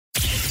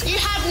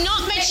have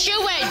not matured.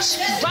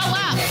 Grow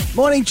up.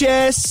 Morning,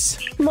 Jess.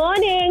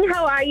 Morning,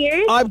 how are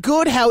you? I'm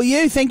good. How are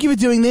you? Thank you for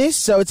doing this.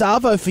 So it's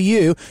Arvo for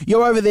you.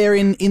 You're over there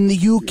in the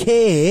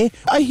UK.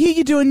 I hear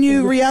you're doing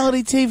new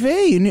reality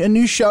TV, a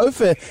new show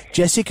for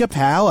Jessica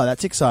Power.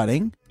 That's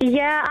exciting.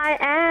 Yeah, I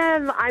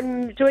am.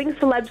 I'm doing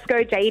Celebs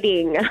Go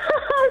Dating.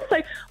 So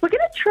we're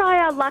going to try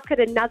our luck at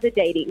another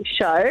dating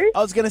show.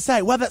 I was going to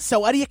say, well, that's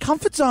so out of your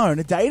comfort zone,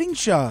 a dating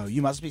show.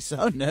 You must be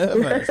so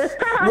nervous.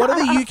 What are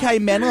the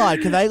UK men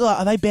like?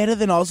 Are they better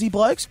than Aussie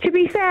blokes? To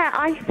be fair,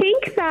 I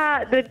think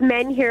that the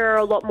men here are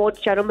a lot more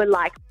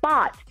gentlemanlike,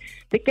 but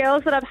the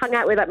girls that I've hung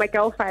out with, like my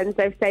girlfriends,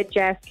 they've said,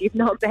 Jess, you've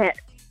not met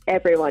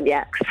everyone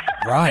yet.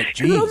 Right,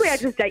 geez. Normally I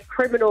just date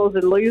criminals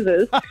and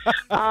losers.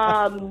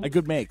 A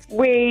good mix.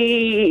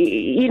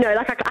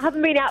 I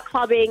haven't been out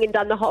clubbing and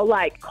done the whole,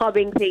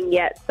 clubbing thing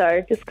yet,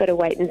 so just got to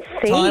wait and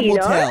see,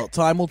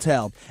 Time will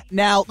tell.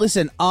 Now,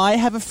 listen, I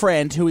have a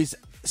friend who is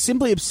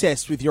simply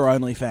obsessed with your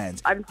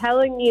OnlyFans. I'm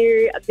telling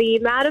you, the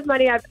amount of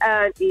money I've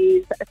earned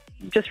is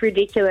just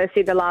ridiculous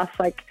in the last,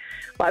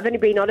 I've only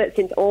been on it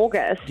since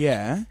August.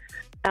 Yeah.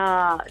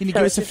 Can you give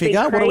us a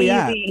figure? What are we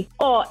at?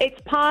 Oh,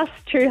 it's past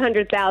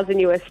 200,000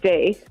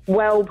 USD.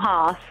 Well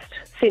past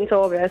since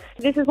August.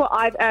 This is what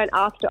I've earned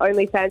after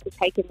OnlyFans have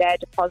taken their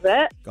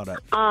deposit. Got it.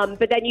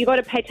 But then you got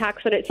to pay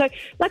tax on it. So,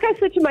 like I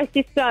said to my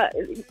sister,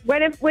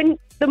 when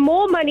the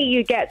more money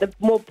you get, the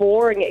more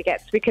boring it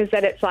gets, because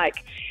then it's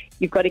like,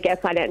 you've got to get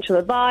a financial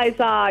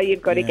advisor.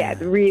 You've got to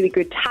get a really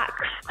good tax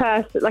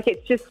person.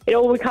 It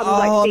all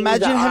becomes things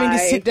imagine having to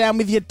sit down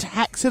with your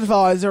tax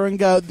advisor and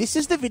go, this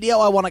is the video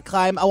I want to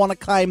claim. I want to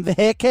claim the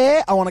hair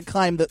care. I want to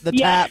claim the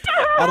tap.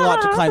 I'd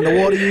like to claim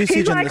the water usage.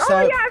 He's and the soap.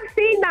 Oh, yeah, I've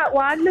seen that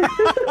one.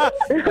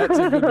 That's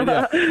a good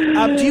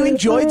video. Do you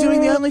enjoy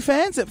doing the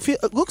OnlyFans?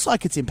 It looks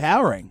like it's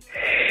empowering.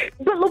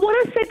 But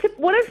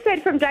what I've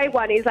said from day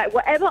one is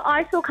whatever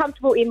I feel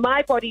comfortable in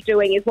my body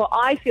doing is what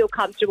I feel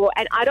comfortable,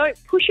 and I don't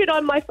push it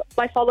on my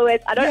followers.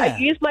 I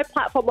use my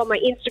platform on my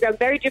Instagram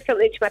very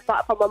differently to my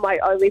platform on my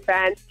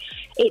OnlyFans.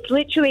 It's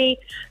literally,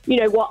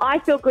 what I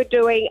feel good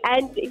doing,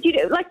 and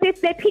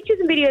they're pictures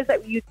and videos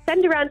that you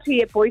send around to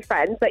your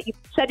boyfriends that you're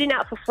sending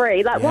out for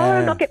free. Why would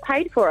I not get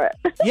paid for it?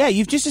 Yeah,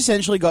 you've just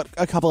essentially got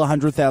a couple of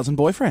 100,000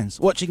 boyfriends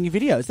watching your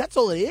videos. That's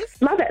all it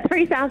is. Love it.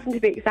 3,000 to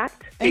be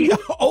exact. And,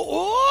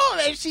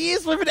 there she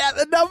is, whipping out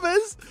the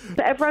numbers.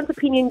 So everyone's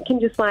opinion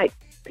can just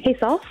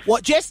piss off.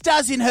 What Jess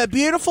does in her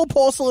beautiful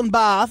porcelain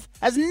bath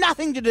has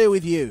nothing to do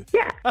with you.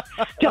 Yeah,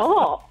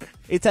 stop.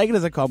 Take it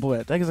as a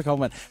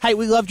compliment. Hey,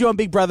 we loved you on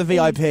Big Brother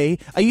VIP.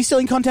 Are you still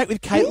in contact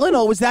with Caitlin,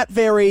 or was that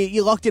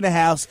you're locked in a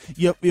house,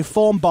 you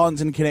form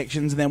bonds and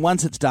connections, and then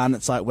once it's done,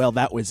 it's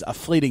that was a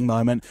fleeting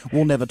moment,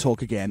 we'll never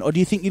talk again? Or do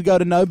you think you'd go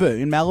to Nobu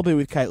in Malibu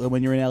with Caitlin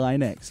when you're in LA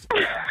next?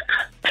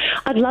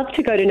 I'd love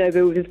to go to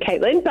Nobu with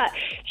Caitlin, but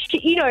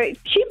she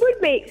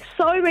would meet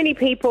so many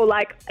people.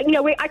 I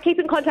keep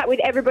in contact with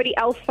everybody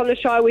else on the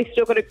show. We've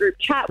still got a group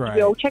chat. Right.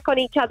 We all check on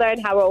each other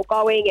and how we're all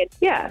going, and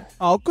yeah.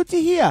 Oh, good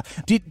to hear.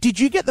 Did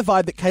you get the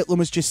vibe that Caitlin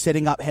was just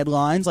setting up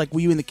headlines? Were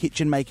you in the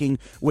kitchen making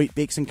Wheat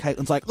Bix and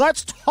Caitlin's like,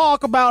 let's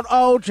talk about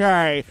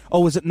OJ?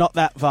 Or was it not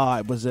that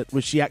vibe?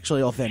 Was she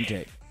actually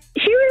authentic?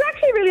 She was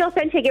actually really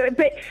authentic,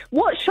 but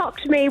what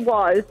shocked me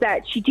was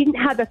that she didn't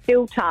have a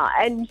filter,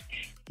 and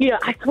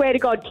I swear to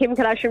God, Kim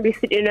Kardashian would be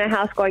sitting in her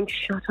house going,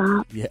 shut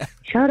up. Yeah.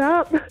 Shut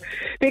up.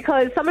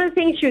 Because some of the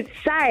things she would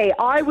say,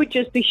 I would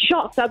just be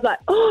shocked. I'd be like,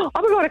 oh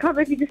my God, I can't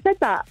believe you just said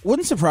that.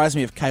 Wouldn't surprise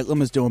me if Caitlin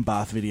was doing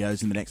bath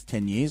videos in the next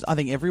 10 years. I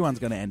think everyone's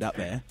going to end up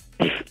there.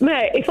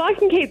 Mate, if I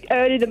can keep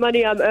earning the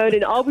money I'm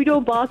earning, I'll be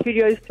doing bath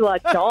videos till I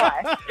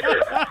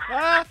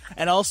die.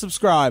 And I'll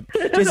subscribe.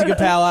 Jessica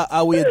Power,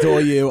 we adore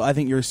you. I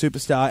think you're a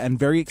superstar and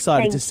very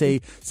excited to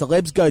see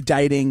Celebs Go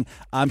Dating.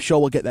 I'm sure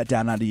we'll get that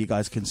down under. You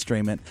guys can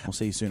stream it. We'll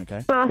see you soon,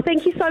 okay? Oh,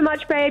 thank you so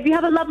much, babe. You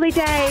have a lovely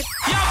day.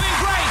 Y'all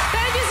been great.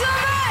 Thank you so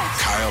much.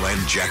 Kyle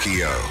and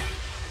Jackie O.